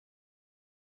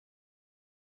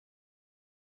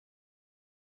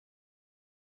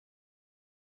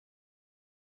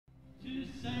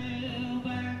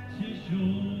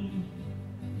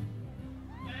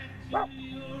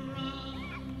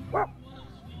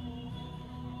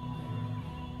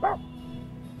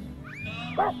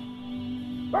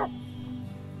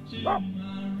to my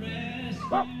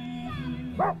rescue.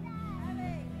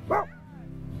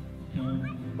 Come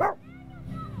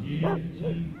here to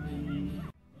me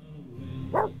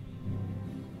away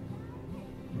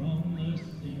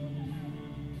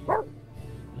from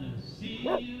the sea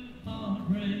of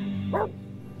heartbreak,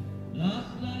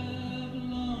 lost love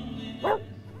and loneliness,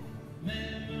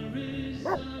 memories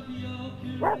of your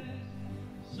caress,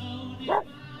 so divine.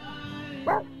 I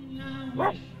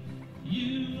wish you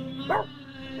were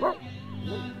mine again,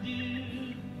 my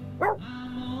dear.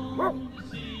 I'm on the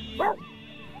sea of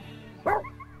tears,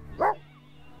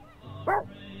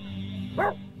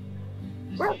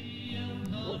 the sea of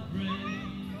heartbreak,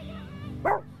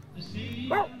 the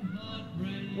sea of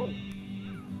heartbreak.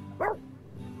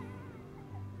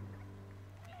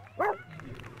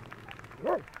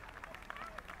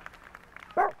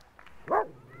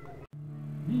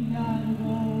 We gotta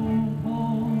go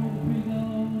home, we go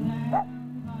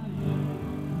down higher.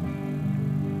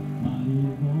 My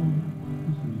home,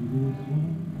 the sweetest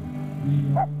one, we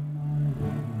are my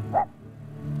home.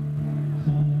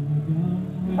 Son of a gun,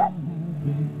 we'll have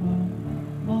big fun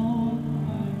on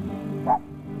my road.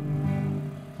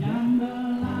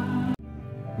 Jambalaya,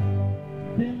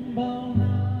 thimble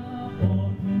now,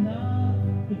 open up,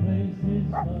 the place is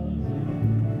buzzing.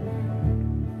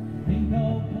 Think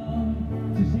I'll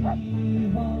come to see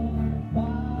you home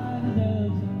by the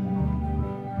dozen.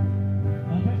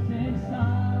 My dress in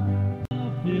style, a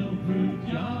filled fruit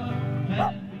jar,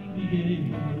 and we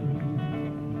begin.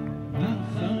 I'm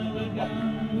son of a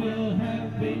gun, we'll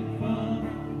have big fun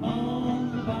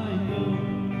on the bayou.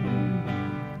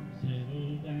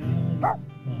 Settle down,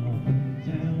 off in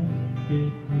town,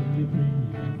 get with your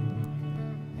dreams,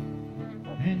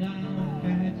 and I'll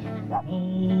catch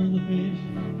all the fish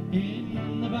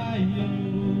in the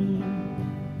bayou.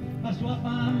 I swap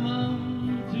my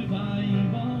mum to buy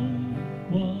Yvonne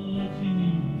what she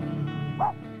needs.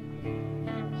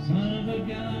 Son of a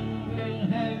gun, we'll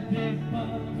have big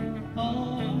fun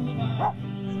on the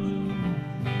bayou.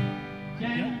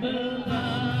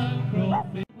 Jambalaya,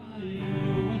 crawfish,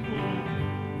 bayou,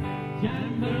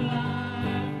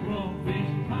 jambalaya,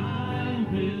 crawfish pie,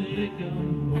 Billy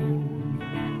Gumbo.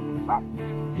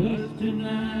 'Cause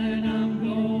tonight I'm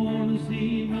gonna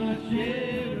see my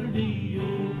share of Dio.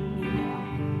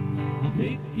 A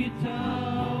big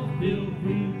guitar, filled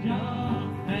fruit jar,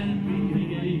 and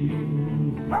reggae.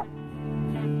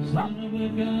 Son of a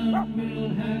gun, we'll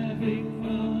have big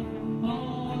fun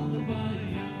on the bayou.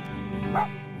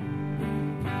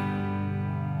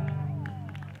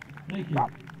 Thank you.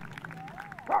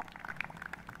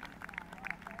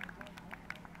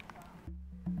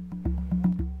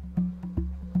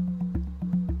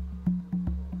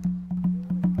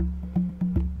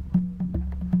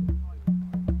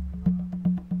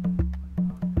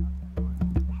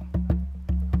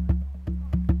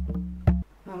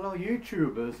 Hello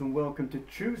YouTubers and welcome to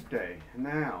Tuesday.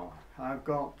 Now I've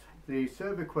got the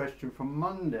survey question from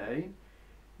Monday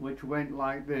which went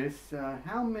like this: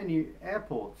 how many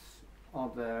airports are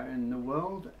there in the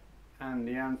world? And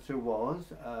the answer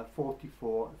was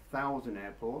 44,000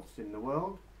 airports in the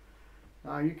world.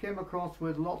 Now you came across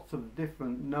with lots of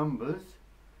different numbers,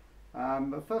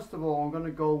 but first of all I'm going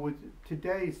to go with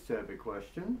today's survey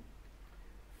question.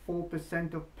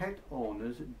 4% of pet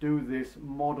owners do this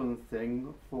modern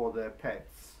thing for their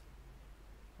pets.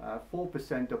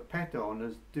 4% of pet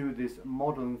owners do this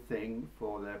modern thing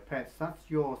for their pets. That's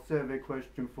your survey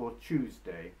question for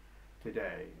Tuesday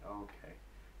today. Okay.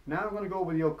 Now I'm going to go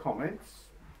with your comments,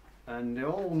 and they're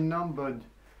all numbered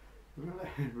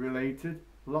related,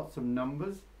 lots of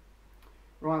numbers.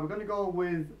 Right, we're going to go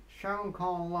with Sharon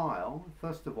Carlisle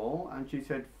first of all, and she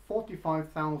said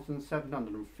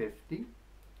 45,750.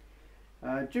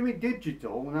 Jimmy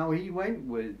Digital, now he went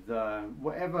with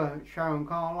whatever Sharon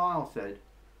Carlisle said.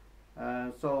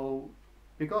 So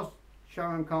because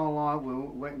Sharon Carlisle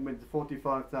went with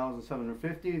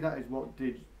 45,750, that is what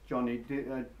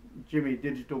Jimmy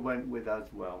Digital went with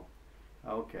as well.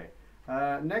 Okay.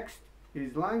 Next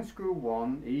is Line Screw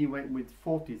 1, he went with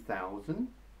 40,000.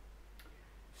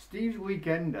 Steve's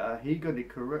Weekender, he got it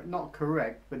correct, not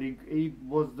correct, but he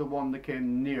was the one that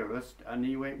came nearest, and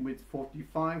he went with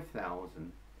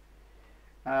 45,000.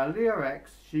 Leah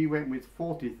X, she went with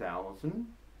 40,000.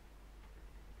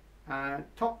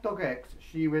 Top Dog X,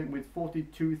 she went with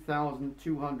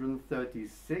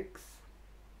 42,236.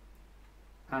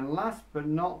 And last but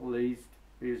not least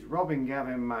is Robin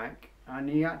Gavin Mack, and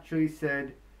he actually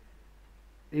said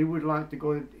he would like to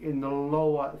go in the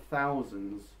lower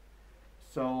thousands.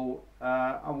 So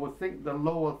I would think the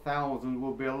lower thousand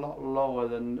will be a lot lower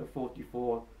than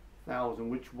 44,000. thousand,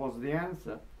 which was the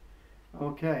answer.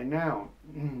 Okay, now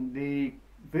the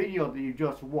video that you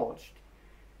just watched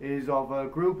is of a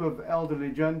group of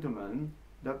elderly gentlemen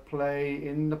that play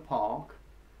in the park.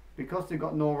 Because they've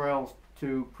got nowhere else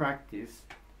to practice,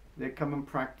 they come and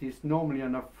practice normally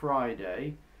on a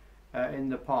Friday in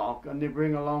the park, and they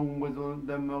bring along with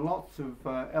them lots of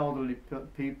elderly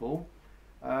people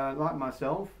like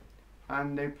myself,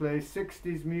 and they play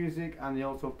 60s music and they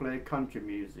also play country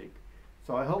music.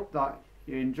 So I hope that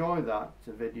you enjoy that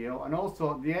video. And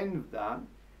also at the end of that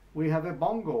we have a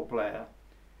bongo player,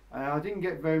 and I didn't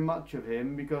get very much of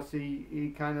him because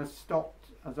he kind of stopped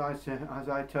as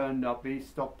I turned up. He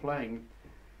stopped playing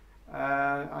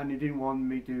and he didn't want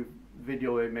me to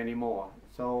video him anymore.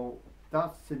 So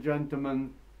that's the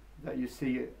gentleman that you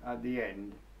see at the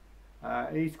end.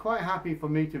 He's quite happy for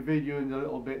me to video in the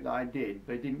little bit that I did,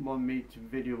 but he didn't want me to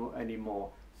video anymore.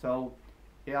 So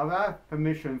yeah, I have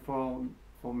permission from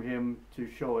him to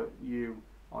show it you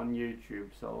on YouTube,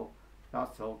 so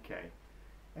that's okay.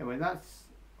 Anyway, that's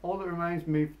all that remains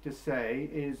me to say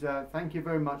is thank you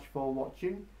very much for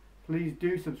watching. Please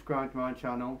do subscribe to my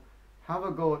channel. Have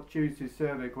a go at Tuesday's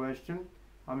survey question.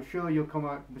 I'm sure you'll come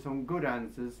out with some good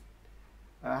answers.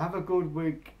 Have a good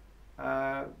week,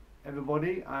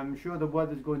 everybody. I'm sure the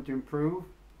weather's going to improve.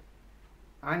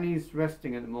 Annie's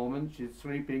resting at the moment. She's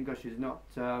sleeping because she's not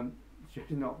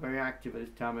very active at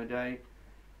this time of day.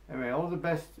 Anyway, all the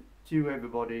best to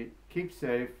everybody. Keep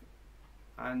safe,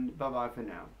 and bye bye for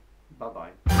now.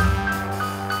 Bye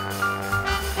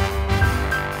bye.